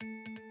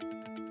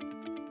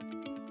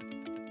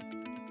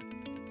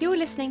You're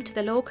listening to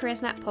the Law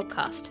Careers Net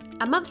podcast,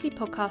 a monthly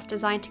podcast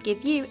designed to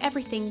give you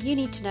everything you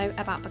need to know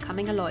about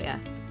becoming a lawyer.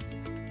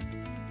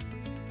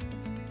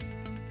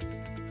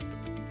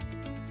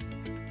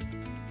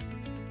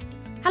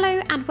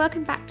 Hello and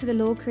welcome back to the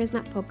Law Careers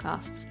Net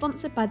podcast,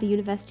 sponsored by the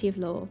University of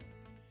Law.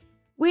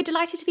 We're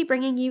delighted to be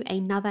bringing you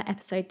another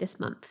episode this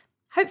month.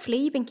 Hopefully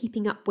you've been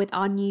keeping up with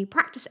our new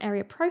practice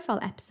area profile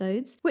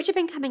episodes, which have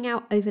been coming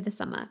out over the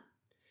summer.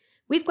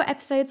 We've got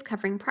episodes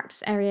covering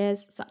practice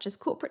areas such as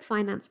corporate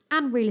finance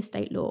and real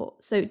estate law,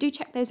 so do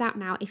check those out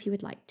now if you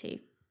would like to.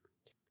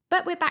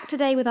 But we're back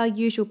today with our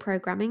usual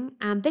programming,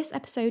 and this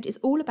episode is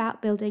all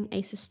about building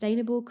a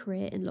sustainable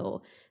career in law,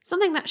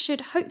 something that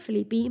should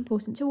hopefully be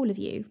important to all of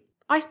you.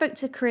 I spoke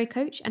to career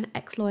coach and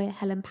ex-lawyer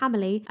Helen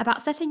Pamely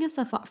about setting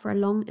yourself up for a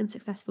long and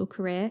successful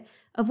career,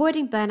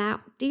 avoiding burnout,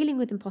 dealing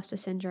with imposter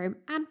syndrome,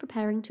 and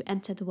preparing to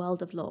enter the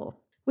world of law.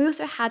 We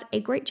also had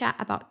a great chat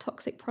about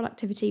toxic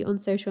productivity on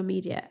social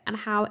media and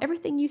how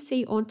everything you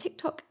see on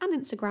TikTok and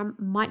Instagram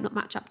might not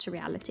match up to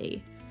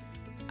reality.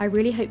 I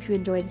really hope you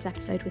enjoy this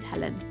episode with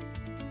Helen.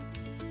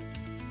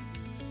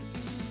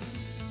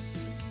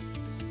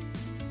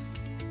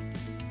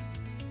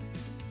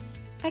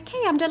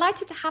 Okay, I'm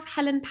delighted to have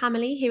Helen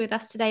Pamely here with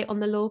us today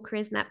on the Law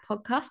Careers Net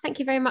podcast. Thank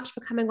you very much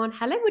for coming on,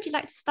 Helen. Would you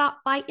like to start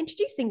by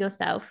introducing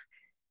yourself?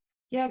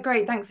 Yeah,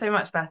 great. Thanks so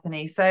much,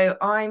 Bethany. So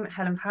I'm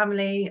Helen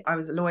Pamely. I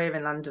was a lawyer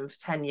in London for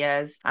 10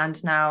 years,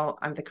 and now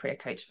I'm the career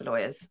coach for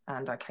lawyers,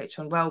 and I coach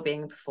on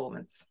wellbeing and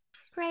performance.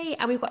 Great.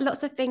 And we've got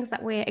lots of things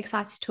that we're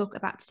excited to talk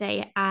about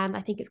today. And I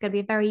think it's going to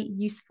be a very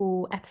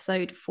useful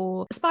episode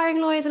for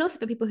aspiring lawyers and also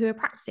for people who are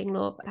practicing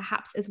law,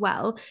 perhaps as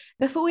well.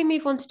 Before we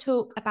move on to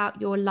talk about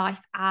your life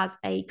as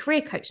a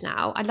career coach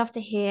now, I'd love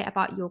to hear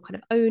about your kind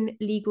of own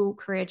legal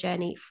career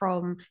journey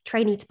from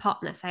trainee to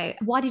partner. So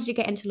why did you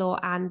get into law?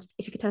 And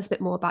if you could tell us a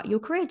bit more about your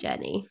career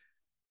journey.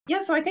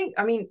 Yeah, so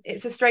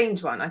it's a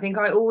strange one. I think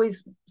I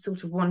always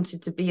sort of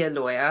wanted to be a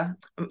lawyer.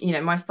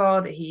 My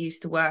father, he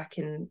used to work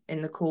in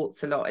the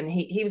courts a lot, and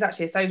he was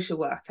actually a social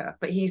worker,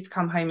 but he used to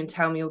come home and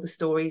tell me all the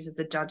stories of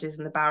the judges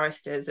and the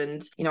barristers.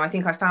 And, I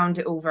think I found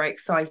it all very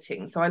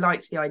exciting. So I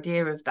liked the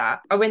idea of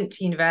that. I went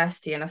to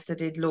university and I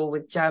studied law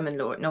with German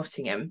law at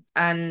Nottingham.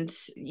 And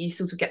you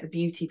sort of get the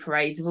beauty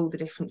parades of all the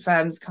different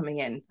firms coming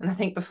in. And I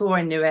think before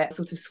I knew it, I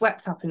sort of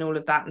swept up in all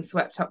of that and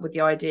swept up with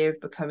the idea of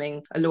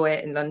becoming a lawyer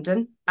in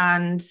London.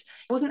 And it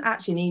wasn't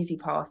actually an easy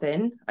path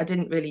in. I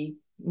didn't really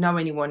know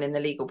anyone in the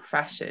legal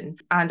profession,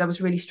 and I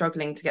was really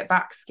struggling to get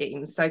back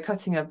schemes. So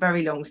cutting a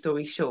very long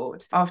story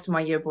short, after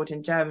my year abroad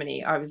in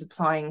Germany, I was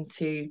applying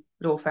to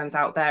law firms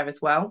out there as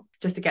well,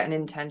 just to get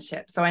an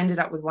internship. So I ended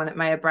up with one at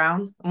Mayer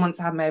Brown. And once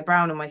I had Mayer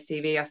Brown on my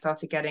CV, I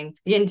started getting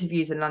the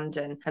interviews in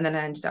London, and then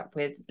I ended up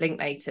with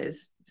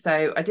Linklaters.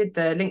 So I did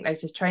the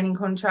Linklaters training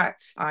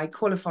contract. I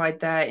qualified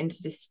there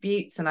into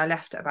disputes, and I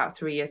left at about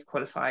 3 years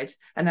qualified.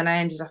 And then I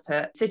ended up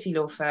at City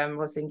Law Firm,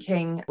 Roslyn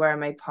King, where I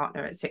made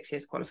partner at 6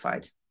 years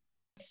qualified.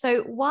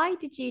 So why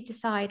did you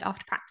decide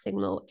after practicing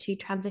law to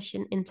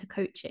transition into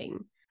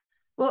coaching?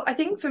 Well, I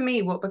think for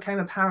me, what became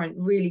apparent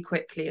really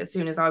quickly as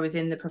soon as I was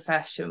in the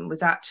profession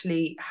was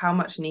actually how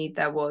much need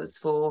there was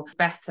for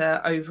better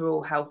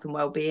overall health and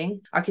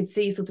well-being. I could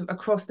see sort of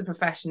across the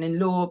profession in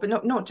law, but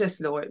not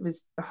just law, it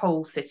was the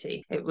whole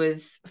city. It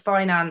was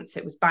finance,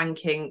 it was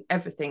banking,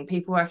 everything,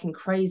 people working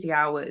crazy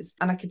hours.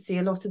 And I could see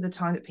a lot of the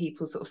time that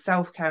people sort of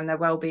self-care and their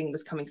well-being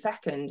was coming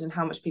second and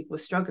how much people were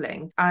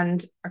struggling.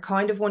 And I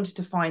kind of wanted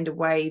to find a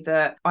way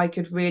that I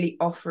could really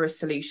offer a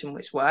solution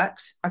which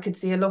worked. I could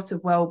see a lot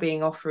of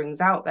well-being offerings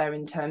out there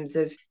in terms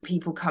of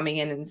people coming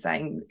in and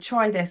saying,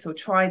 try this or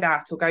try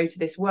that or go to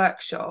this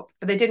workshop,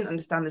 but they didn't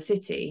understand the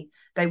city.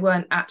 They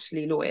weren't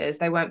actually lawyers.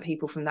 They weren't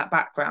people from that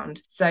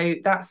background. So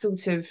that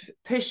sort of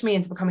pushed me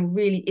into becoming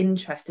really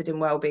interested in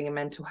wellbeing and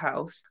mental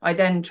health. I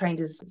then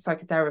trained as a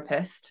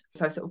psychotherapist.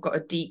 So I sort of got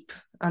a deep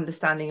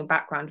understanding and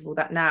background of all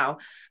that now.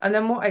 And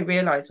then what I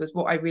realized was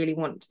what I really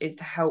want is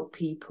to help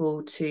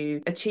people to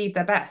achieve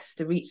their best,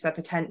 to reach their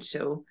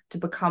potential, to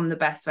become the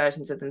best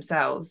versions of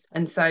themselves.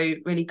 And so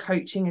really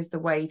coaching is the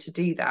way to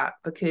do that,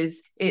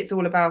 because it's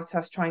all about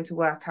us trying to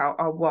work out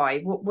our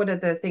why. What are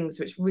the things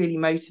which really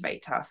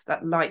motivate us,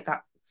 that light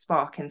that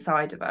spark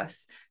inside of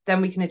us?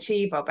 Then we can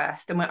achieve our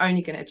best, and we're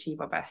only going to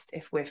achieve our best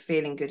if we're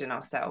feeling good in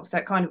ourselves. So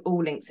it kind of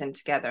all links in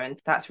together, and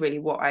that's really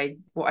what I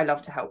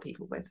love to help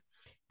people with.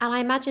 And I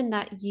imagine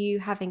that you,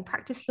 having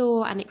practiced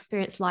law and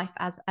experienced life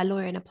as a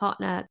lawyer and a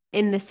partner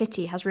in the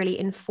city, has really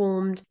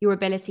informed your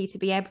ability to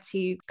be able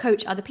to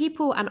coach other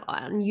people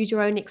and use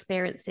your own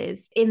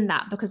experiences in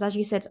that. Because as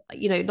you said,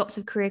 lots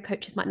of career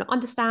coaches might not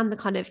understand the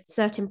kind of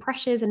certain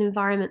pressures and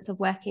environments of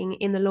working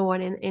in the law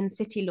and in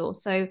city law.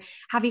 So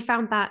have you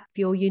found that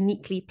you're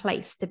uniquely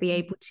placed to be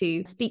able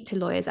to speak to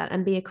lawyers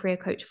and be a career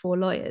coach for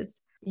lawyers?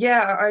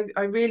 Yeah,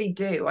 I really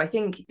do. I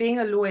think being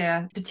a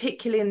lawyer,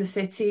 particularly in the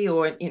city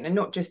or,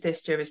 not just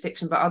this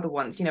jurisdiction, but other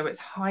ones, it's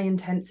high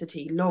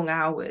intensity, long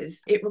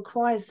hours. It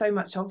requires so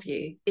much of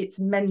you. It's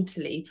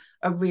mentally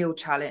a real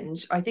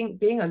challenge. I think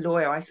being a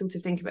lawyer, I sort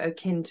of think of it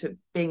akin to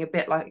being a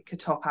bit like a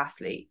top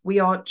athlete. We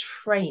are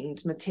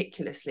trained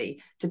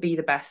meticulously to be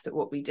the best at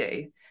what we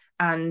do.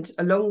 And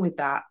along with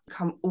that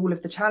come all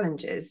of the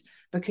challenges,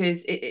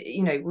 because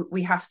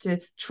we have to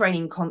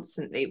train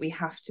constantly. We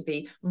have to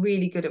be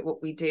really good at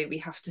what we do. We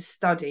have to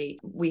study.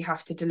 We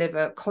have to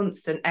deliver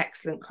constant,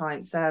 excellent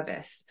client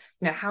service.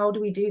 How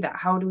do we do that?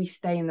 How do we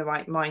stay in the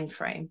right mind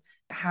frame?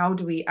 How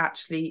do we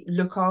actually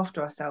look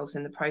after ourselves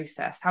in the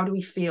process? How do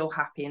we feel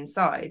happy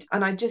inside?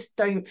 And I just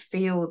don't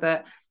feel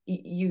that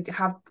you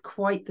have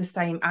quite the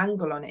same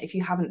angle on it if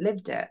you haven't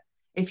lived it.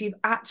 If you've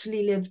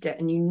actually lived it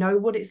and you know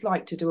what it's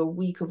like to do a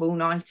week of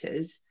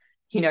all-nighters,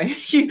 you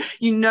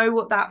know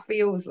what that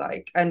feels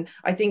like. And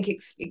I think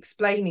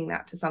explaining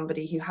that to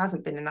somebody who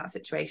hasn't been in that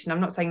situation,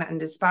 I'm not saying that in a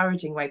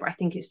disparaging way, but I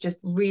think it's just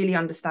really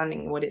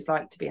understanding what it's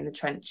like to be in the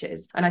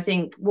trenches. And I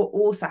think what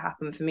also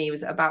happened for me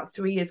was about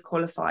 3 years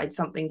qualified,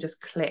 something just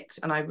clicked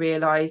and I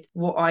realized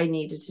what I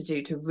needed to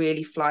do to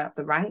really fly up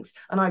the ranks.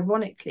 And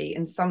ironically,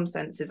 in some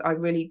senses, I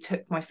really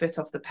took my foot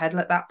off the pedal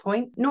at that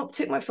point. Not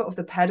took my foot off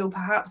the pedal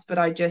perhaps, but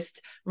I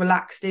just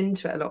relaxed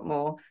into it a lot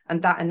more,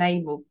 and that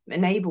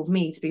enabled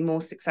me to be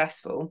more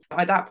successful.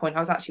 At that point, I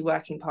was actually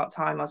working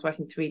part-time. I was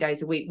working 3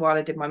 days a week while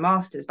I did my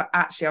master's, but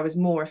actually I was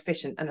more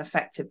efficient and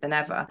effective than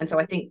ever. And so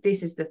I think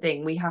this is the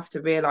thing. We have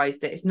to realize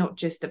that it's not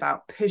just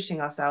about pushing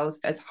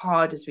ourselves as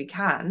hard as we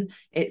can.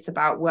 It's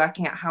about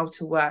working out how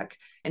to work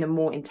in a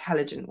more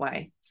intelligent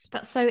way.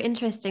 That's so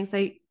interesting.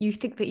 So you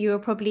think that you were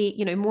probably,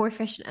 more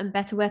efficient and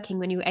better working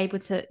when you were able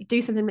to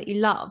do something that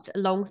you loved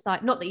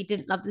alongside, not that you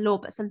didn't love the law,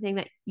 but something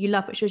that you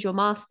love, which was your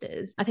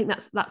master's. I think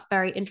that's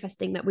very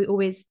interesting that we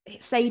always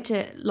say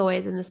to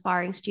lawyers and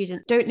aspiring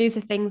students, don't lose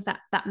the things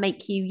that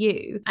make you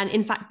you. And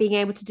in fact, being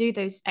able to do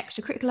those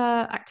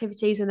extracurricular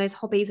activities and those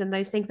hobbies and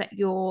those things that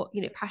you're,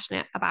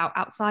 passionate about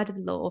outside of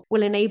the law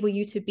will enable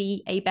you to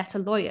be a better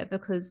lawyer,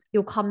 because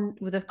you'll come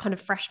with a kind of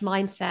fresh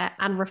mindset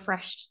and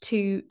refreshed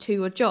to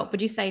your job.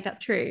 Would you say that's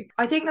true?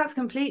 I think that's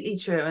completely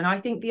true. And I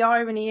think the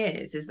irony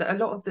is that a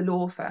lot of the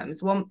law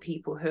firms want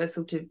people who are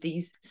sort of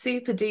these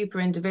super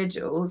duper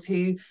individuals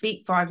who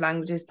speak 5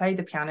 languages, play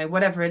the piano,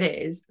 whatever it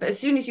is. But as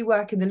soon as you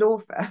work in the law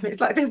firm,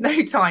 it's like there's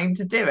no time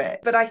to do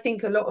it. But I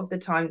think a lot of the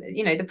time,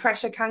 the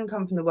pressure can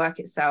come from the work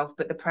itself,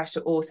 but the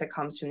pressure also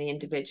comes from the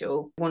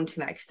individual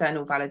wanting that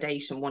external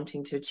validation,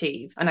 wanting to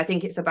achieve. And I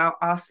think it's about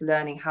us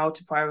learning how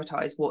to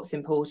prioritize what's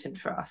important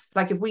for us.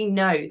 Like if we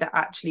know that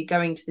actually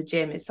going to the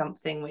gym is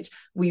something which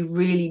we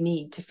really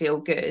need to feel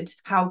good,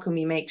 how can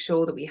we make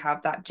sure that we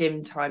have that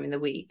gym time in the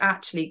week?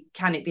 Actually,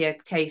 can it be a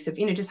case of,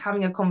 just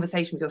having a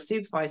conversation with your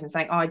supervisor and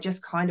saying, I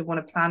just kind of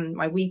want to plan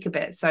my week a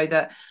bit so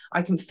that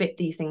I can fit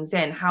these things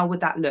in. How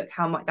would that look?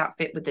 How might that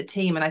fit with the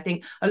team? And I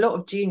think a lot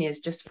of juniors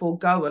just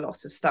forego a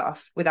lot of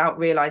stuff without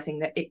realizing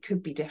that it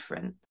could be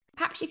different.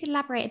 Perhaps you could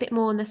elaborate a bit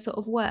more on the sort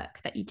of work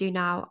that you do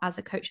now as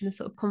a coach and the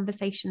sort of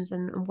conversations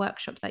and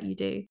workshops that you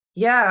do.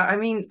 Yeah, I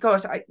mean,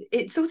 gosh,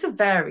 it sort of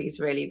varies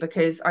really,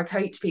 because I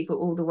coach people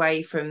all the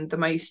way from the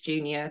most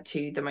junior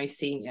to the most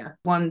senior.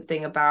 One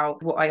thing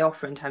about what I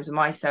offer in terms of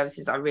my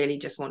services, I really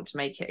just want to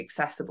make it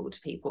accessible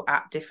to people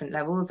at different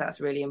levels.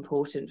 That's really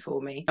important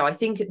for me. I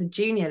think at the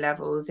junior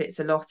levels, it's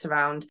a lot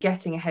around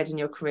getting ahead in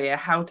your career,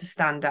 how to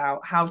stand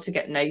out, how to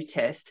get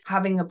noticed,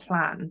 having a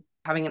plan,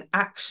 having an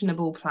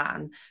actionable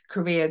plan,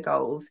 career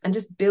goals, and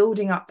just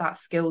building up that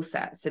skill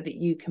set so that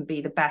you can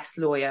be the best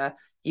lawyer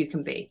you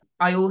can be.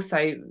 I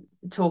also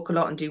talk a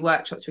lot and do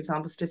workshops, for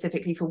example,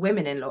 specifically for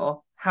women in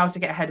law, how to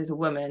get ahead as a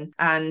woman.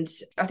 And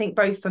I think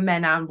both for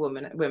men and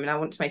women, I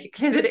want to make it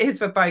clear that it is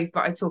for both,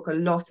 but I talk a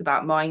lot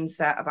about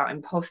mindset, about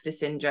imposter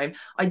syndrome.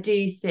 I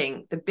do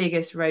think the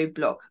biggest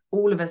roadblock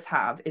all of us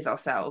have is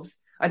ourselves.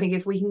 I think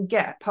if we can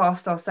get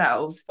past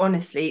ourselves,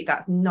 honestly,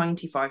 that's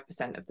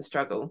 95% of the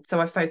struggle. So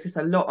I focus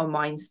a lot on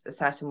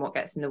mindset and what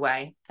gets in the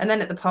way. And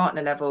then at the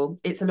partner level,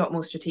 it's a lot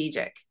more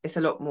strategic. It's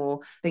a lot more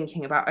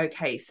thinking about,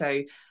 okay,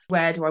 so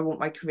where do I want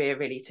my career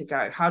really to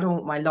go? How do I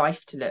want my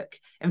life to look?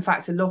 In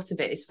fact, a lot of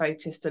it is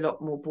focused a lot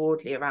more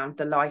broadly around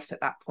the life at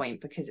that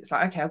point, because it's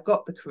like, okay, I've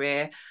got the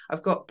career,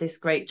 I've got this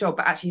great job,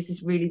 but actually, is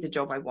this really the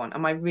job I want?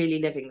 Am I really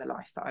living the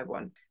life that I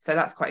want? So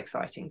that's quite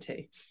exciting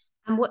too.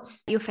 And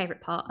what's your favourite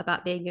part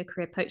about being a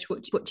career coach?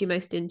 What do you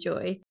most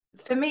enjoy?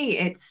 For me,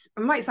 it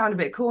might sound a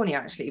bit corny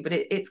actually, but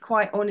it's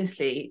quite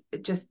honestly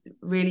just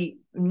really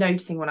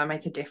noticing when I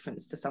make a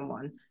difference to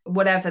someone,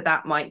 whatever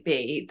that might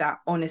be, that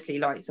honestly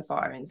lights a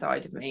fire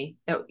inside of me.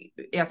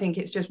 I think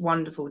it's just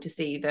wonderful to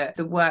see that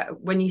the work,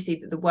 when you see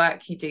that the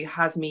work you do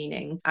has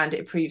meaning and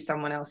it improves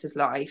someone else's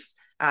life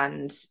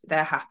and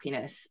their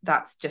happiness,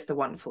 that's just a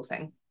wonderful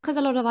thing. Because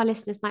a lot of our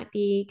listeners might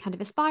be kind of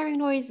aspiring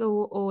lawyers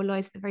or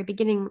lawyers at the very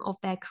beginning of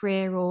their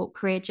career or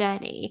career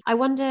journey. I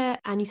wonder,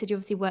 and you said you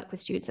obviously work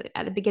with students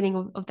at the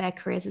beginning of their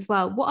careers as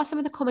well. What are some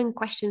of the common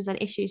questions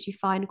and issues you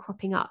find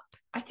cropping up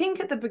I think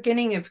at the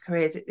beginning of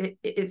careers,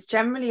 it's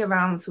generally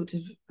around sort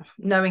of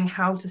knowing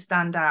how to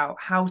stand out,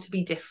 how to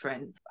be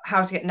different,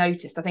 how to get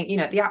noticed. I think,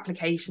 at the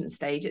application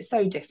stage, it's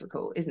so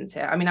difficult, isn't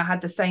it? I mean, I had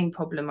the same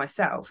problem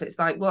myself. It's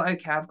like, well,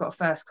 okay, I've got a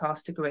first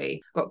class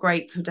degree, got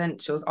great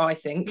credentials, I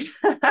think.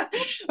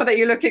 Or that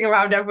you're looking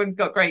around, everyone's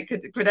got great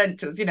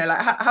credentials, like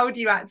how do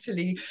you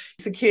actually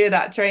secure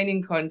that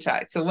training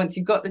contract? So once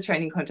you've got the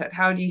training contract,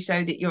 how do you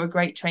show that you're a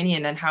great trainee,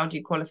 and then how do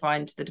you qualify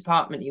into the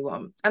department you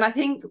want? And I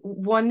think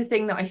one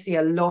thing that I see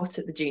a lot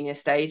at the junior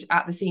stage,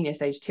 at the senior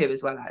stage too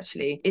as well,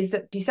 actually, is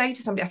that if you say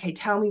to somebody, okay,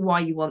 tell me why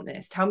you want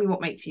this, tell me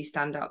what makes you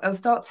stand out, they'll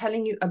start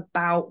telling you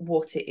about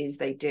what it is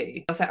they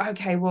do. They'll say,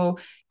 okay, well,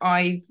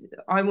 I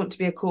want to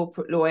be a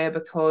corporate lawyer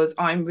because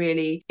I'm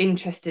really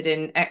interested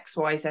in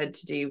XYZ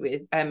to do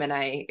with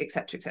M&A,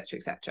 etc., etc.,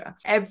 etc.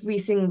 Every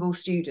single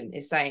student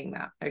is saying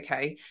that,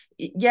 okay?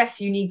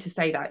 Yes, you need to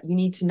say that. You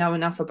need to know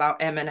enough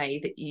about M&A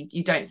that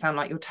you don't sound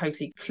like you're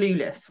totally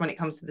clueless when it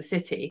comes to the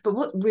city. But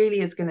what really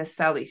is going to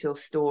sell is your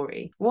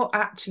story. What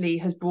actually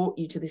has brought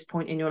you to this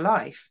point in your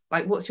life?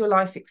 Like, what's your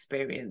life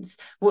experience?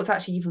 What's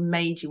actually even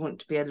made you want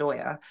to be a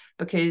lawyer?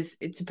 Because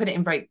to put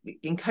it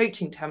in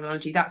coaching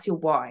terminology, that's your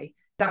why.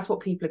 That's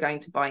what people are going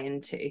to buy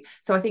into.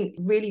 So I think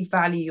really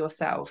value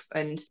yourself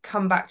and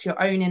come back to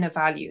your own inner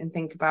value and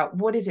think about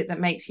what is it that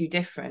makes you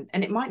different.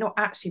 And it might not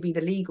actually be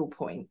the legal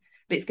point,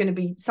 but it's going to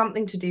be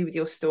something to do with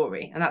your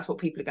story. And that's what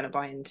people are going to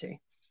buy into.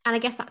 And I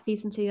guess that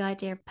feeds into the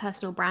idea of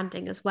personal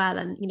branding as well.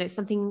 And,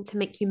 something to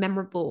make you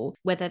memorable,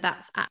 whether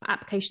that's at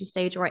application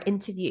stage or at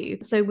interview.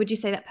 So would you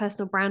say that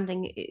personal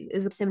branding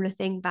is a similar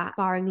thing that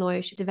aspiring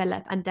lawyers should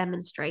develop and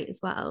demonstrate as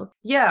well?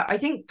 Yeah, I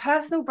think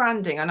personal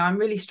branding, and I'm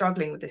really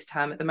struggling with this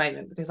term at the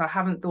moment because I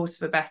haven't thought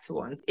of a better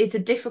one. It's a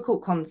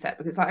difficult concept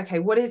because it's like, okay,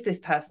 what is this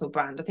personal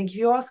brand? I think if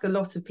you ask a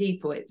lot of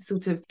people, it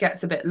sort of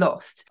gets a bit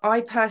lost.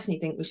 I personally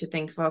think we should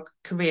think of our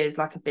careers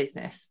like a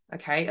business,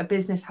 okay? A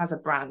business has a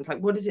brand. Like,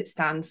 what does it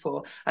stand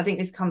for? I think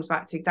this comes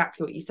back to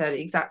exactly what you said,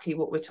 exactly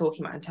what we're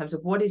talking about in terms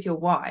of what is your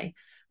why?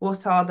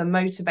 What are the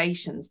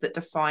motivations that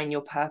define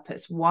your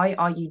purpose? Why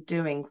are you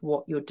doing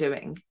what you're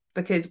doing?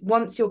 Because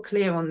once you're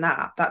clear on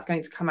that, that's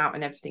going to come out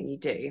in everything you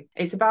do.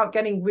 It's about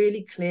getting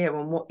really clear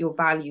on what your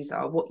values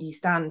are, what you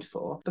stand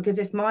for. Because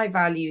if my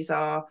values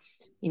are,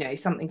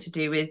 something to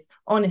do with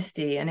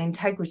honesty and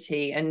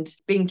integrity and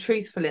being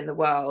truthful in the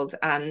world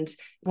and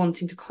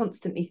wanting to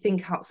constantly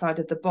think outside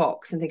of the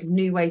box and think of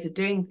new ways of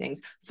doing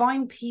things,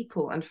 find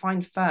people and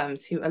find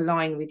firms who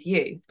align with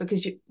you,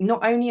 because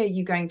not only are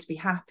you going to be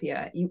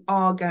happier, you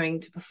are going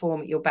to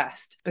perform at your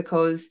best,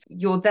 because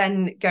you're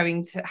then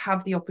going to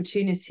have the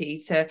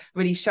opportunity to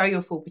really show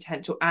your full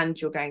potential,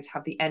 and you're going to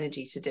have the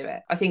energy to do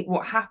it. I think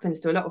what happens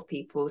to a lot of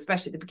people,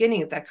 especially at the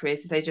beginning of their careers,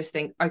 is they just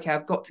think, okay,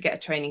 I've got to get a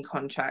training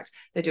contract.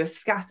 They do a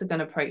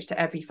scattergun approach to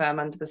every firm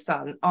under the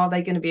sun. Are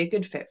they going to be a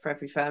good fit for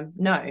every firm?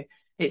 No,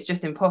 it's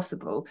just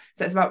impossible.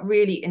 So it's about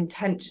really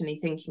intentionally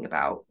thinking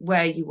about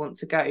where you want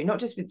to go, not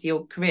just with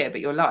your career,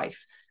 but your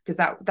life, because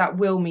that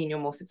will mean you're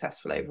more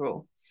successful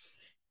overall.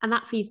 And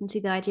that feeds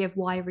into the idea of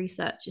why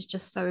research is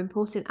just so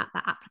important at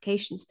that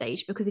application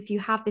stage. Because if you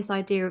have this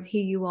idea of who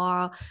you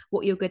are,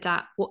 what you're good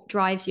at, what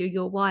drives you,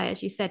 your why,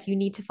 as you said, you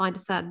need to find a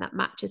firm that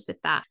matches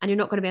with that. And you're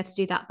not going to be able to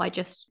do that by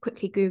just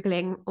quickly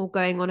Googling or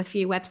going on a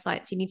few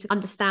websites. You need to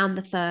understand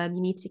the firm.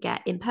 You need to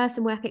get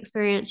in-person work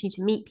experience. You need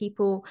to meet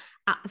people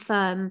at the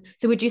firm.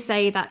 So would you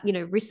say that,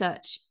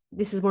 research,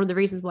 this is one of the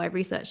reasons why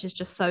research is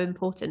just so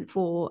important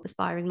for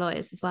aspiring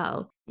lawyers as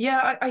well?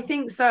 Yeah, I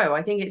think so.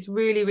 I think it's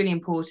really, really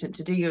important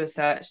to do your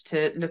research,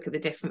 to look at the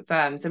different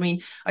firms. I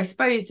mean, I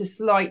suppose to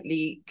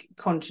slightly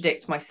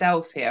contradict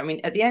myself here, I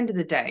mean, at the end of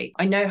the day,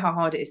 I know how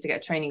hard it is to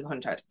get a training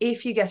contract.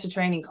 If you get a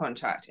training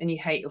contract and you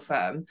hate your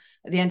firm,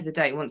 at the end of the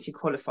day, once you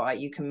qualify,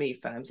 you can move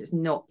firms. It's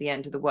not the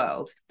end of the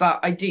world.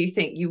 But I do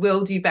think you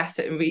will do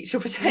better and reach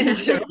your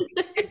potential.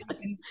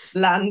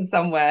 Land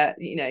somewhere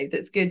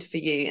that's good for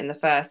you in the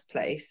first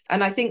place.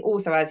 And I think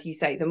also, as you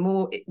say, the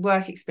more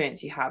work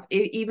experience you have,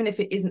 even if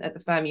it isn't at the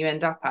firm you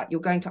end up at,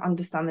 you're going to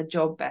understand the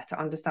job better,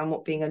 understand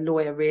what being a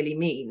lawyer really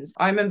means.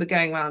 I remember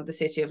going around the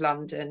City of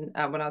London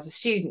when I was a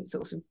student,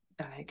 sort of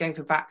going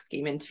for back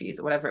scheme interviews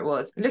or whatever it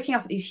was, looking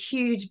up at these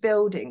huge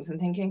buildings and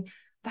thinking,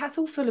 that's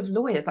all full of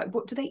lawyers. Like,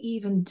 what do they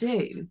even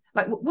do?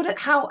 Like,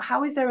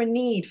 how is there a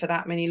need for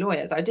that many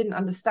lawyers? I didn't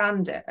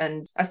understand it.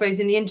 And I suppose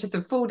in the interest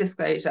of full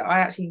disclosure, I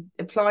actually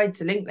applied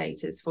to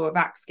Linklaters for a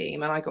VAC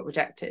scheme and I got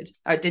rejected.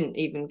 I didn't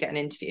even get an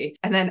interview.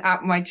 And then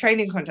at my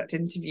training contract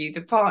interview,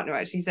 the partner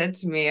actually said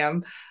to me,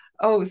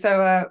 well,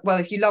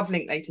 if you love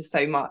Linklaters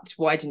so much,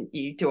 why didn't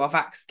you do our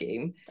VAC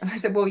scheme? And I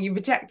said, well, you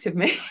rejected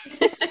me.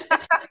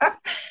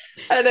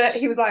 And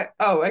he was like,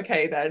 oh,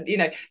 okay, then,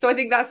 So I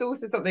think that's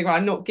also something where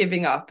I'm not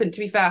giving up. And to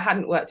be fair, I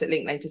hadn't worked at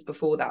Linklaters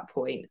before that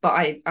point, but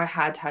I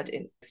had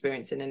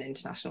experience in an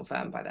international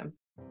firm by then.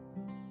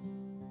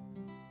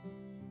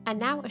 And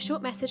now a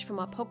short message from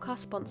our podcast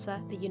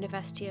sponsor, the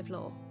University of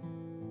Law.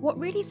 What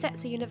really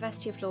sets the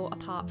University of Law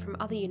apart from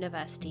other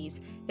universities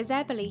is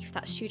their belief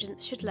that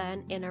students should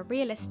learn in a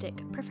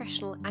realistic,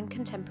 professional and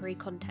contemporary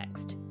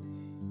context.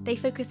 They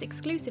focus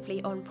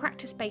exclusively on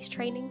practice-based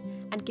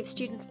training and give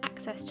students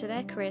access to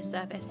their career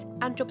service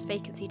and jobs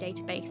vacancy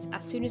database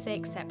as soon as they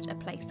accept a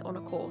place on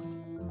a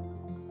course.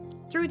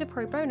 Through the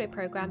Pro Bono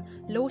programme,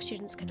 law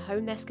students can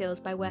hone their skills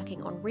by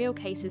working on real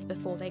cases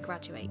before they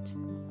graduate.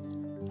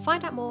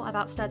 Find out more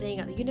about studying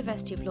at the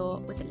University of Law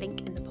with the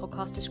link in the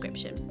podcast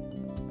description.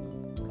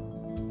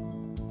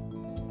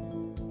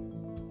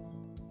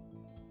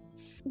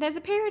 There's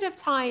a period of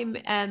time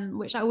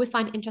which I always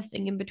find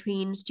interesting in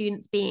between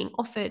students being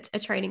offered a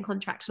training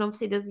contract, and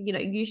obviously there's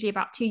usually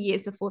about 2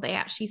 years before they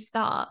actually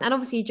start, and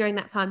obviously during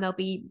that time they'll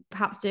be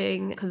perhaps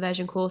doing a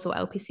conversion course or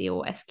LPC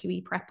or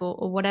SQE prep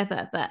or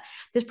whatever, but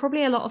there's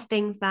probably a lot of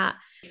things that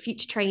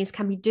future trainees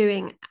can be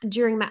doing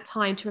during that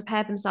time to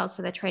prepare themselves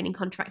for their training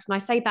contract. And I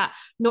say that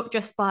not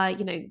just by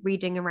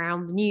reading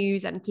around the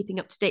news and keeping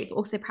up to date, but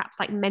also perhaps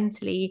like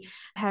mentally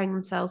preparing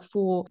themselves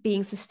for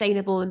being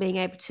sustainable and being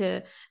able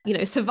to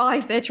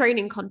survive their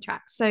training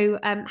contract. So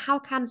how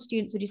can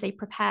students, would you say,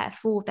 prepare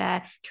for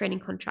their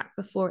training contract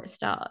before it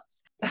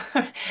starts?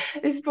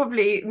 This is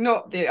probably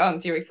not the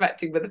answer you're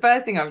expecting, but the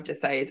first thing I would just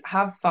say is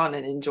have fun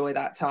and enjoy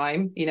that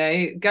time.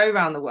 Go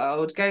around the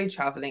world, go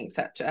traveling,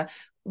 etc.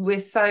 We're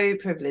so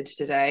privileged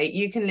today.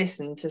 You can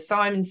listen to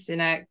Simon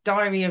Sinek,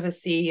 Diary of a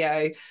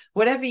CEO,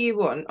 whatever you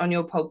want on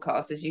your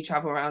podcast as you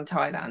travel around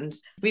Thailand.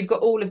 We've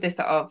got all of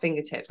this at our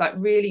fingertips. Like,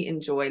 really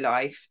enjoy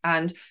life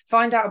and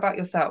find out about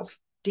yourself.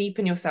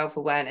 Deepen your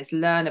self-awareness,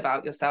 learn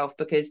about yourself,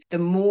 because the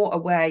more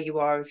aware you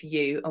are of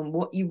you and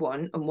what you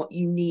want and what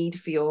you need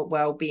for your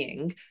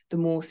well-being, the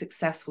more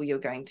successful you're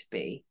going to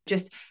be.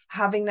 Just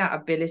having that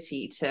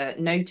ability to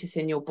notice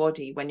in your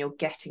body when you're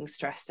getting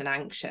stressed and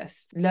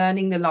anxious,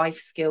 learning the life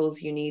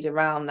skills you need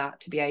around that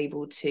to be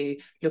able to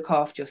look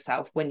after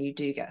yourself when you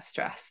do get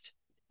stressed.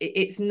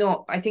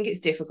 I think it's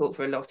difficult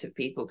for a lot of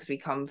people because we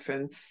come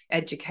from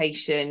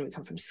education, we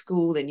come from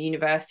school and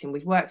university, and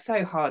we've worked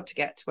so hard to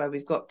get to where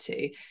we've got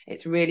to.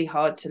 It's really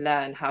hard to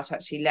learn how to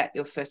actually let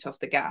your foot off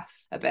the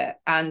gas a bit.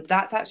 And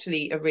that's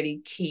actually a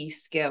really key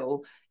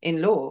skill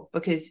in law,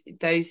 because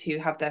those who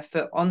have their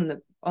foot on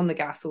the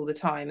gas all the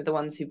time are the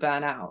ones who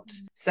burn out.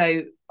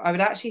 So I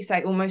would actually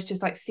say almost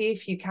just like, see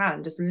if you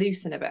can just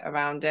loosen a bit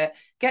around it,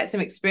 get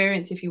some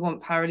experience if you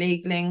want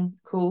paralegaling,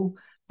 cool.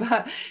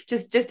 But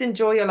just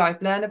enjoy your life,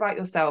 learn about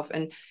yourself,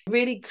 and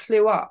really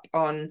clue up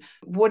on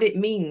what it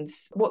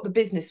means, what the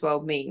business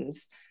world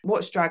means.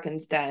 Watch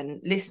Dragon's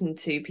Den, listen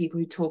to people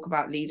who talk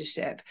about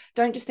leadership.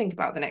 Don't just think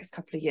about the next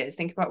couple of years,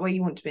 think about where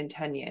you want to be in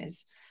 10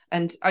 years.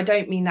 And I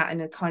don't mean that in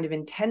a kind of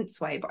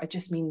intense way, but I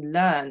just mean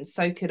learn,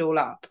 soak it all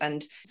up,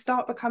 and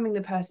start becoming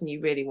the person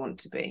you really want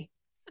to be.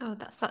 Oh,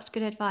 that's such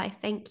good advice.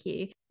 Thank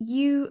you.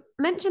 You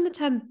mentioned the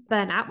term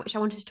burnout, which I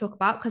wanted to talk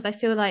about because I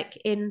feel like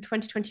in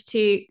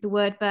 2022, the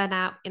word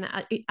burnout,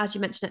 as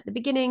you mentioned at the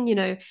beginning,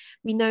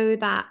 we know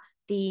that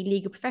the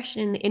legal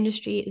profession in the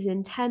industry is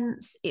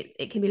intense.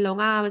 It can be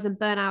long hours, and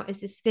burnout is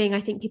this thing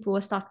I think people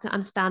are starting to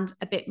understand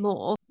a bit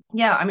more.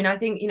 Yeah, I mean, I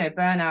think,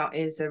 burnout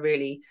is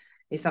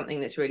something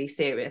that's really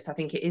serious. I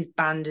think it is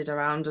banded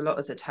around a lot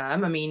as a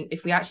term. I mean,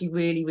 if we actually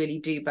really, really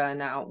do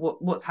burn out,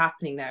 what's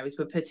happening there is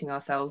we're putting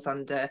ourselves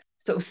under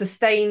sort of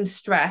sustained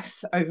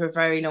stress over a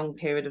very long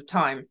period of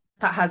time.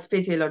 That has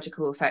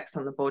physiological effects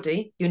on the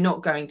body. You're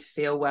not going to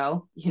feel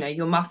well.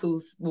 Your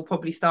muscles will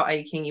probably start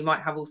aching. You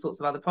might have all sorts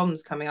of other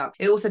problems coming up.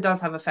 It also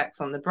does have effects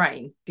on the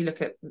brain. If you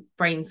look at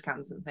brain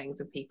scans and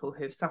things of people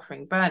who are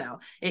suffering burnout,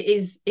 it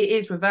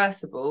is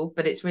reversible,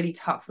 but it's really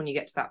tough when you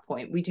get to that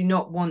point. We do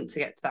not want to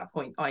get to that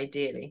point,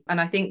 ideally. And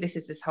I think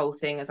this whole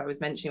thing, as I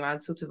was mentioning, around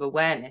sort of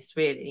awareness,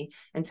 really,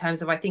 in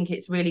terms of, I think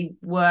it's really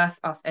worth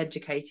us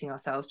educating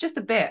ourselves just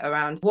a bit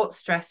around what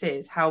stress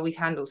is, how we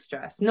handle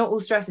stress. Not all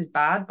stress is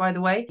bad, by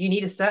the way. You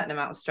need a certain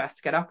amount of stress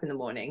to get up in the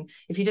morning.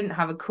 If you didn't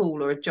have a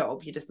call or a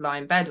job, you just lie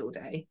in bed all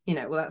day,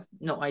 well, that's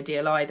not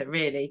ideal either,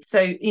 really. So,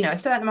 a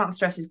certain amount of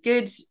stress is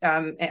good.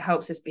 It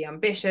helps us be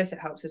ambitious. It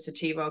helps us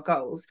achieve our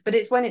goals. But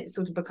it's when it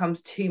sort of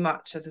becomes too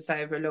much, as I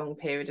say, over a long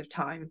period of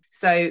time.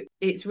 So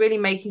it's really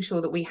making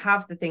sure that we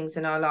have the things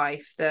in our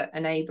life that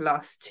enable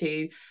us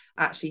to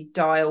actually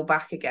dial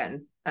back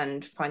again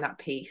and find that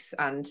peace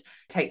and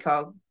take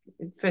our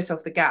foot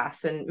off the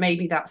gas. And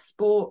maybe that's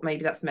sport,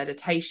 maybe that's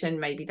meditation,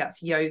 maybe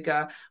that's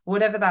yoga,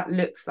 whatever that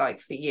looks like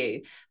for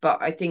you. But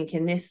I think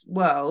in this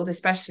world,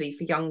 especially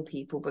for young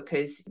people,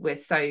 because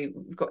we've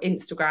got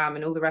Instagram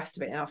and all the rest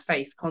of it in our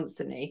face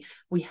constantly,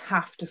 we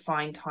have to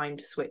find time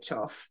to switch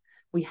off.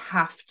 We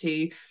have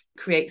to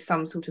create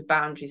some sort of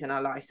boundaries in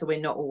our life so we're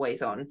not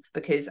always on,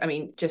 because I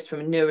mean, just from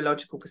a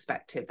neurological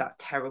perspective, that's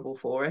terrible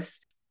for us.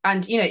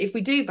 And if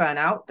we do burn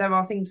out, there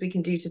are things we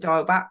can do to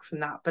dial back from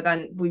that, but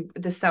then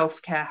the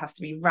self-care has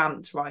to be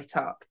ramped right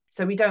up.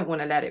 So we don't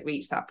want to let it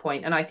reach that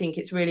point. And I think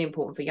it's really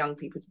important for young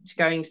people to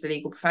go into the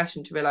legal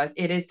profession to realise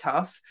it is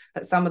tough.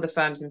 At some of the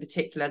firms in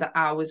particular, the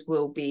hours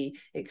will be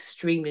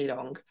extremely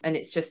long. And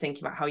it's just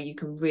thinking about how you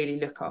can really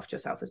look after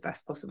yourself as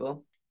best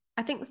possible.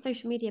 I think the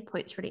social media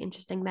point's really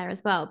interesting there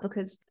as well,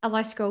 because as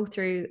I scroll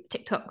through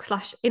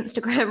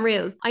TikTok/Instagram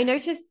reels, I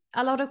noticed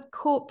a lot of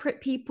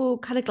corporate people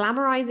kind of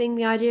glamorizing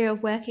the idea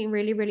of working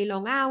really, really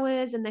long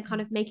hours, and they're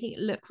kind of making it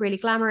look really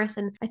glamorous.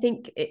 And I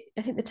think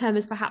the term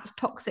is perhaps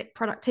toxic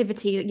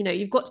productivity. You know,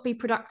 you've got to be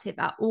productive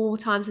at all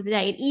times of the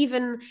day. And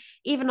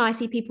even I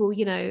see people,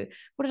 you know,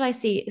 what did I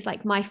see? It's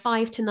like my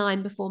 5 to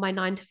 9 before my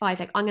 9 to 5.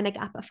 Like, I'm going to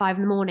get up at 5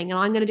 in the morning and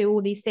I'm going to do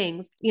all these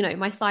things, you know,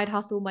 my side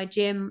hustle, my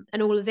gym,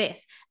 and all of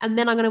this. And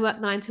then I'm going to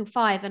work 9 till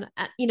 5. And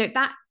you know,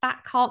 that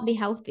can't be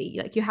healthy.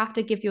 Like, you have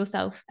to give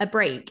yourself a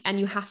break, and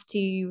you have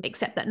to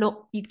accept that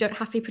you don't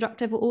have to be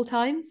productive at all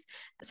times.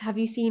 So have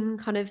you seen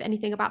kind of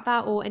anything about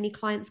that, or any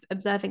clients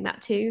observing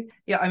that too?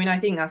 Yeah, I mean, I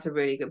think that's a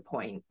really good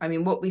point. I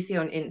mean, what we see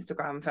on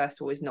Instagram, first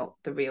of all, is not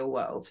the real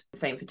world.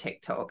 Same for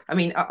TikTok. I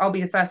mean, I'll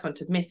be the first one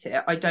to admit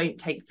it. I don't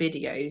take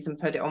videos and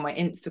put it on my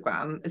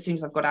Instagram as soon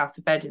as I've got out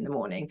of bed in the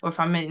morning, or if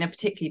I'm in a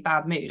particularly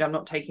bad mood, I'm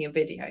not taking a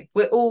video.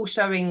 We're all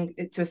showing,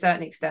 to a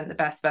certain extent, the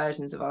best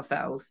versions of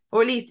ourselves,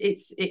 or at least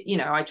you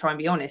know, I try and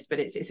be honest, but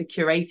it's a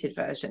curated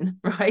version,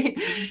 right?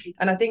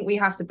 And I think we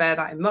have to bear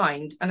that in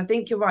mind. And I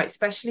think you're right,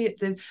 especially at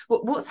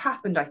what's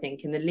happened, I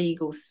think, in the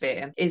legal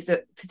sphere is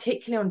that,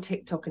 particularly on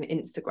TikTok and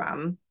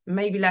Instagram,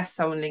 maybe less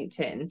so on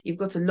LinkedIn, you've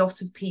got a lot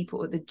of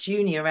people at the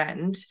junior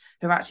end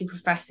who are actually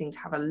professing to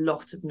have a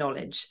lot of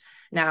knowledge.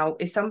 Now,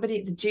 if somebody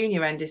at the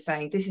junior end is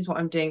saying, this is what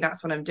I'm doing,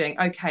 that's what I'm doing,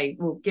 okay,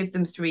 we'll give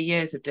them 3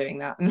 years of doing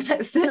that and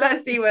let's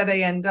see where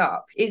they end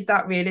up. Is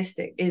that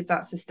realistic? Is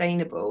that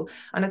sustainable?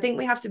 And I think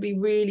we have to be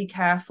really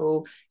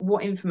careful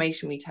what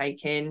information we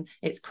take in,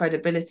 its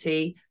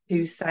credibility,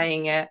 who's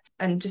saying it,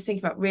 and just think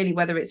about really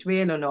whether it's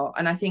real or not.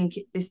 And I think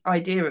this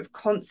idea of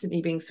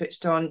constantly being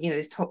switched on, you know,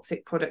 this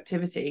toxic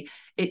productivity,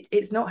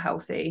 it's not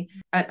healthy.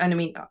 And I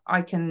mean,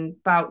 I can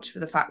vouch for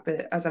the fact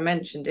that, as I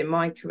mentioned, in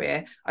my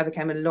career, I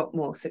became a lot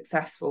more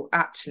successful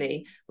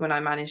actually when I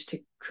managed to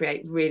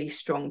create really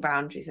strong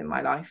boundaries in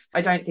my life.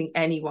 I don't think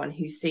anyone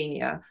who's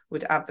senior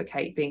would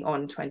advocate being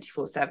on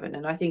 24/7.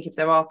 And I think if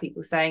there are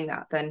people saying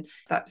that, then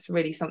that's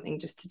really something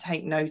just to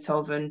take note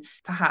of, and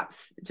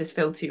perhaps just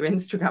filter your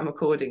Instagram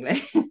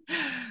accordingly.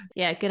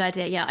 Yeah, good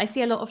idea. Yeah, I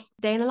see a lot of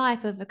day in the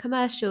life of a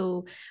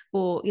commercial,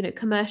 or, you know,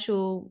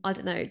 commercial, I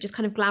don't know, just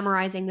kind of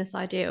glamorizing this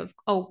idea of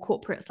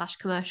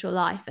corporate/commercial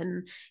life.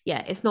 And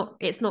yeah, it's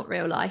not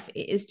real life.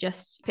 It is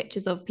just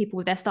pictures of people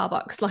with their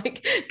Starbucks,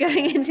 like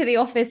going into the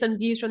office, and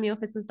views from the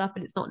office and stuff.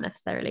 And it's not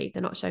necessarily,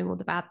 they're not showing all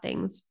the bad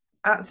things.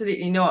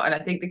 Absolutely not. And I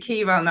think the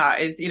key around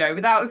that is, you know,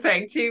 without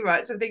saying too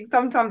much, I think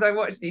sometimes I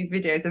watch these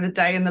videos of a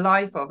day in the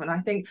life of, and I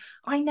think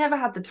I never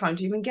had the time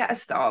to even get a Yeah.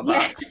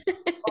 Starbucks.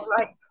 Or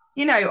like,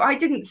 you know, I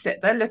didn't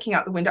sit there looking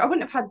out the window. I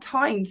wouldn't have had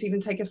time to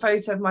even take a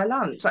photo of my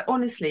lunch. Like,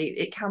 honestly,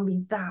 it can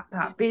be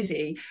that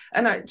busy.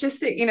 And I just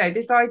think, you know,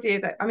 this idea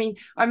that, I mean,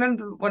 I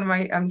remember one of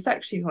my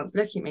secretaries once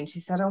looking at me and she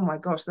said, oh my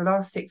gosh, the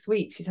last 6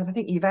 weeks, she said, I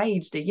think you've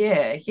aged a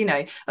year. You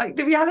know, like,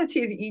 the reality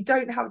is that you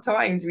don't have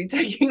time to be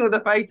taking all the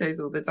photos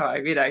all the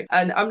time, you know.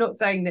 And I'm not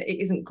saying that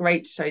it isn't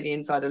great to show the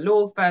inside of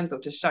law firms, or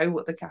to show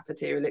what the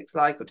cafeteria looks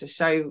like, or to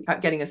show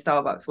getting a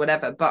Starbucks,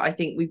 whatever. But I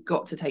think we've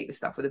got to take this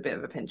stuff with a bit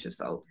of a pinch of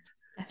salt.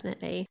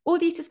 Definitely. All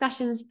these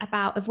discussions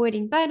about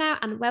avoiding burnout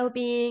and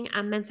well-being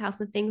and mental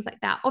health and things like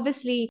that.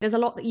 Obviously, there's a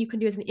lot that you can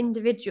do as an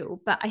individual,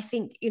 but I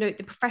think, you know,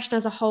 the profession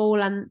as a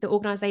whole, and the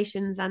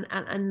organizations,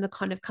 and the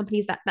kind of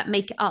companies that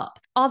make it up,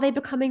 are they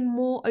becoming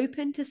more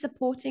open to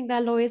supporting their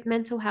lawyers'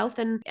 mental health,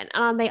 and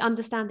are they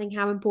understanding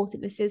how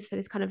important this is for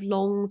this kind of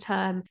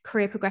long-term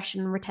career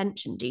progression and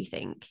retention, do you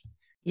think?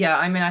 Yeah,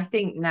 I mean, I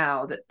think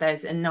now that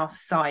there's enough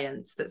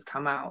science that's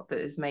come out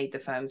that has made the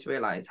firms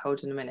realize,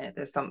 hold on a minute,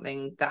 there's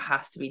something that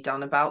has to be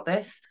done about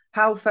this.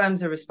 How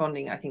firms are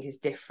responding, I think, is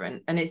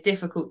different. And it's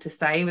difficult to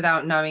say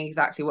without knowing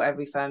exactly what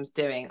every firm's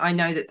doing. I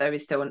know that there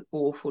is still an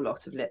awful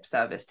lot of lip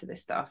service to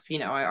this stuff. You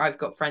know, I've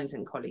got friends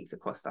and colleagues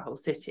across the whole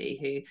city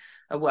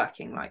who are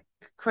working like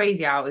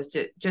crazy hours,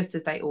 just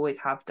as they always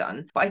have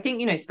done. But I think,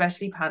 you know,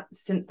 especially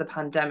since the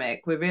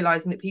pandemic, we're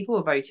realizing that people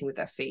are voting with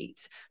their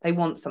feet. They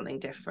want something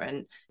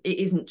different. It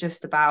isn't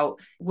just about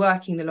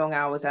working the long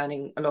hours,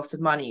 earning a lot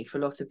of money for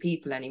a lot of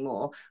people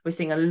anymore. We're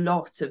seeing a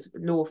lot of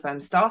law firm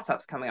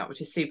startups coming up,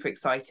 which is super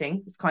exciting.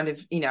 It's kind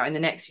of, you know, in the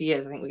next few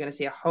years, I think we're going to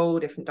see a whole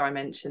different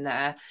dimension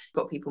there.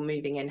 We've got people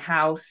moving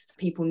in-house,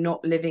 people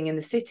not living in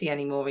the city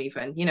anymore,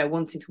 even, you know,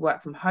 wanting to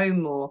work from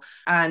home more.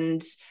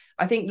 And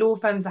I think law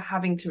firms are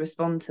having to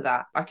respond to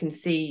that. I can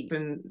see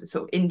from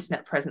sort of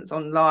internet presence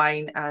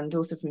online, and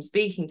also from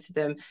speaking to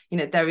them, you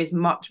know, there is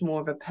much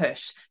more of a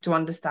push to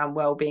understand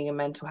well-being and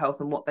mental health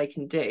and what they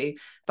can do.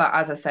 But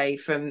as I say,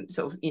 from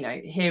sort of, you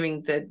know,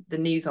 hearing the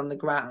news on the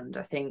ground,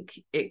 I think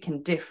it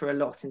can differ a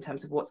lot in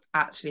terms of what's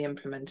actually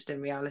implemented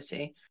in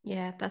reality.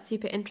 Yeah, that's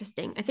super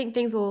interesting. I think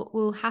things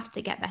will have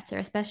to get better,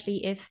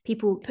 especially if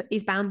people put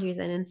these boundaries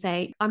in and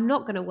say, I'm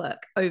not going to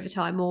work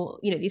overtime, or,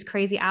 you know, these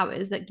crazy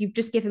hours, that you've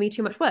just given me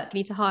too much work. work, you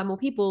need to hire more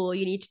people, or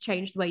you need to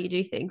change the way you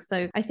do things.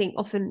 So I think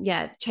often,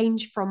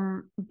 change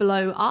from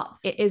below up,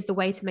 it is the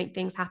way to make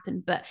things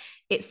happen. But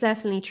it's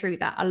certainly true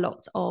that a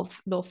lot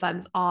of law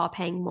firms are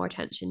paying more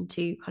attention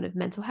to kind of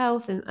mental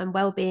health and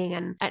well-being,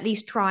 and at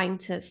least trying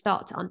to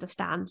start to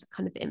understand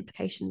kind of the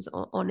implications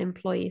on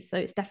employees. So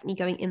it's definitely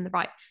going in the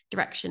right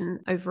direction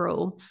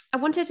overall. I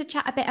wanted to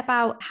chat a bit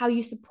about how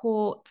you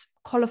support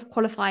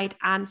qualified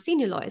and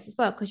senior lawyers as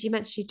well, because you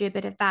mentioned you do a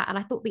bit of that, and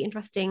I thought it'd be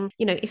interesting,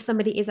 if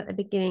somebody is at the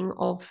beginning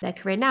of their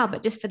career now,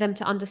 but just for them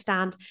to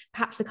understand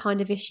perhaps the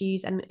kind of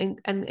issues and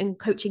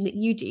coaching that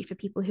you do for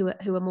people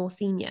who are more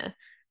senior.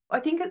 I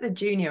think at the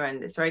junior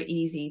end, it's very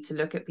easy to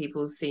look at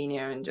people's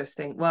senior and just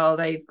think, well,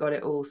 they've got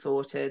it all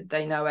sorted.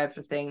 They know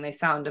everything. They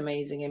sound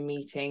amazing in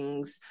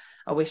meetings.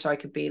 I wish I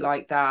could be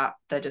like that.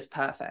 They're just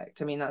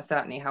perfect. I mean, that's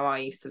certainly how I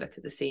used to look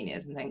at the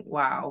seniors and think,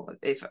 wow,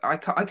 if I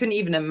couldn't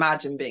even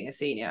imagine being a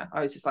senior.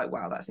 I was just like,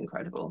 wow, that's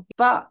incredible.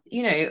 But,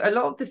 a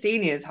lot of the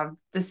seniors have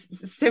this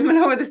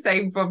similar or the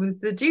same problems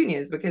to the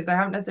juniors because they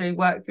haven't necessarily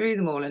worked through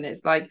them all. And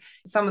it's like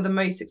some of the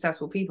most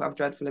successful people have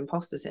dreadful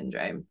imposter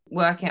syndrome,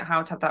 working out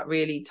how to have that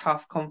really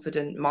tough,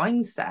 confident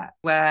mindset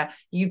where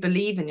you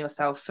believe in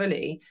yourself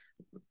fully.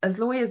 As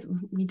lawyers,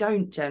 we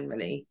don't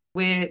generally.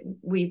 We're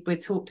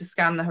taught to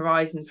scan the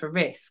horizon for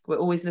risk. We're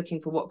always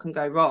looking for what can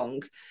go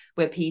wrong.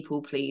 We're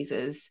people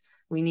pleasers.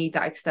 We need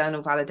that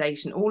external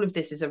validation. All of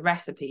this is a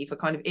recipe for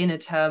kind of inner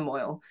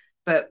turmoil,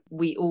 but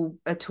we all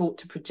are taught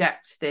to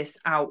project this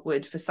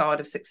outward facade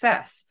of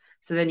success.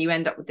 So then you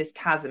end up with this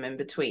chasm in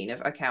between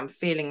of, okay, I'm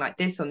feeling like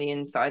this on the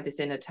inside, this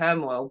inner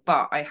turmoil,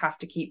 but I have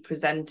to keep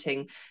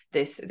presenting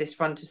this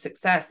front of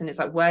success. And it's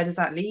like, where does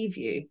that leave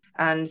you?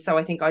 And so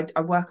I think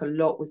I work a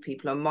lot with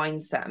people on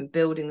mindset and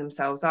building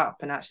themselves up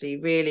and actually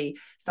really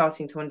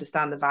starting to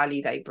understand the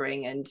value they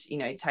bring and,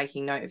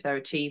 taking note of their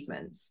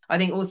achievements. I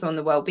think also on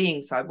the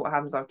well-being side, what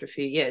happens after a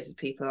few years is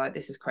people are like,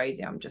 this is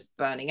crazy, I'm just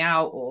burning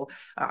out, or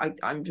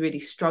I'm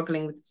really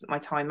struggling with my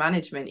time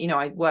management.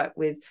 I work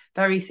with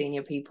very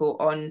senior people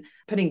on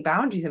putting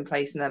boundaries in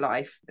place in their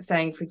life,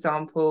 saying, for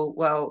example,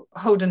 well,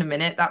 hold on a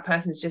minute, that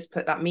person's just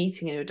put that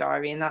meeting in your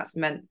diary and that's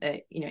meant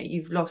that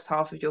you've lost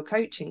half of your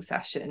coaching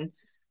session.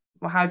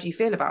 Well, how do you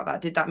feel about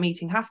that? Did that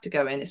meeting have to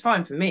go in? It's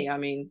fine for me, I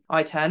mean,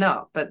 I turn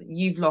up, but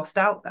you've lost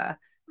out there.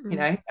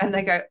 And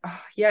they go,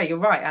 oh, yeah, you're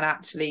right, and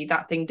actually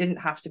that thing didn't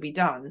have to be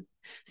done.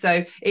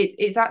 So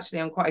it's actually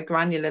on quite a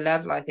granular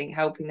level, I think,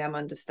 helping them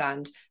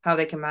understand how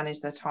they can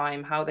manage their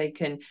time, how they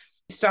can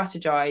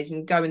strategize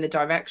and go in the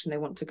direction they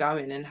want to go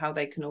in, and how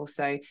they can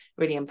also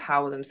really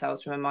empower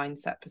themselves from a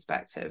mindset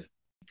perspective.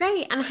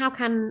 Great. And how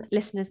can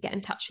listeners get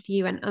in touch with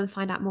you and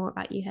find out more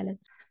about you, Helen?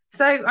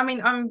 So, I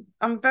mean,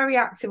 I'm very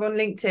active on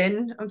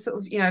LinkedIn. I'm sort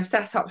of, I've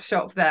set up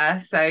shop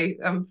there. So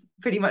I'm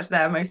pretty much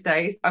there most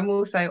days. I'm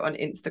also on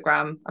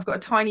Instagram. I've got a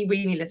tiny,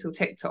 weeny little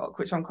TikTok,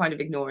 which I'm kind of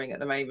ignoring at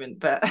the moment,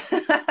 but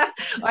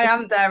I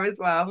am there as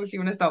well if you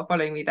want to start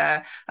following me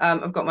there.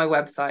 I've got my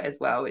website as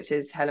well, which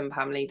is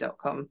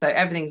helenpamely.com. So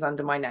everything's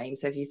under my name.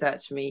 So if you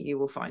search for me, you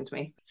will find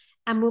me.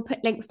 And we'll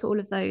put links to all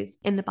of those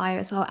in the bio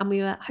as well. And we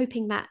were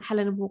hoping that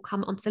Helen will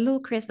come onto the Law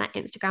Careers Net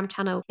Instagram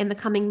channel in the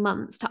coming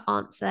months to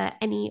answer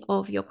any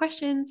of your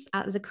questions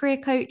as a career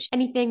coach,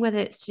 anything, whether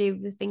it's to do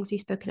with the things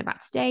we've spoken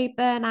about today,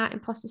 burnout,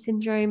 imposter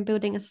syndrome,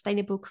 building a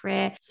sustainable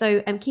career.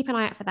 So keep an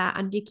eye out for that,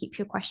 and do keep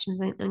your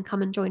questions and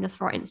come and join us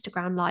for our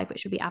Instagram Live,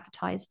 which will be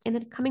advertised in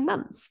the coming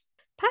months.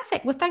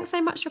 Perfect. Well, thanks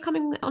so much for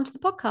coming onto the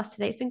podcast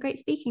today. It's been great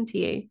speaking to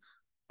you.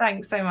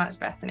 Thanks so much,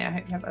 Bethany. I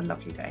hope you have a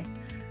lovely day.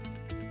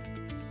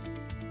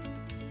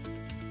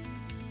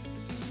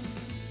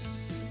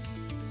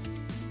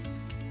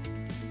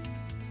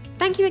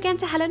 Thank you again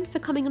to Helen for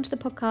coming onto the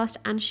podcast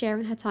and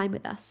sharing her time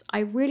with us. I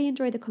really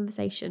enjoyed the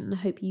conversation and I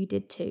hope you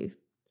did too.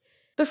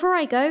 Before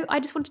I go,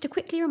 I just wanted to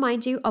quickly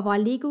remind you of our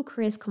legal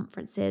careers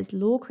conferences,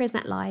 Law Careers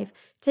Net Live,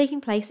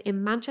 taking place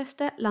in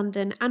Manchester,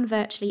 London, and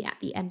virtually at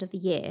the end of the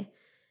year.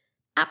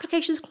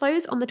 Applications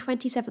close on the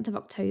 27th of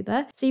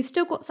October, so you've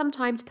still got some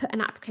time to put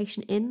an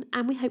application in,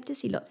 and we hope to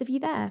see lots of you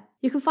there.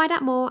 You can find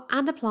out more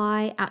and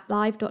apply at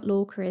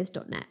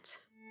live.lawcareers.net.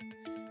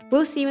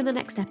 We'll see you in the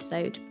next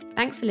episode.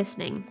 Thanks for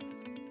listening.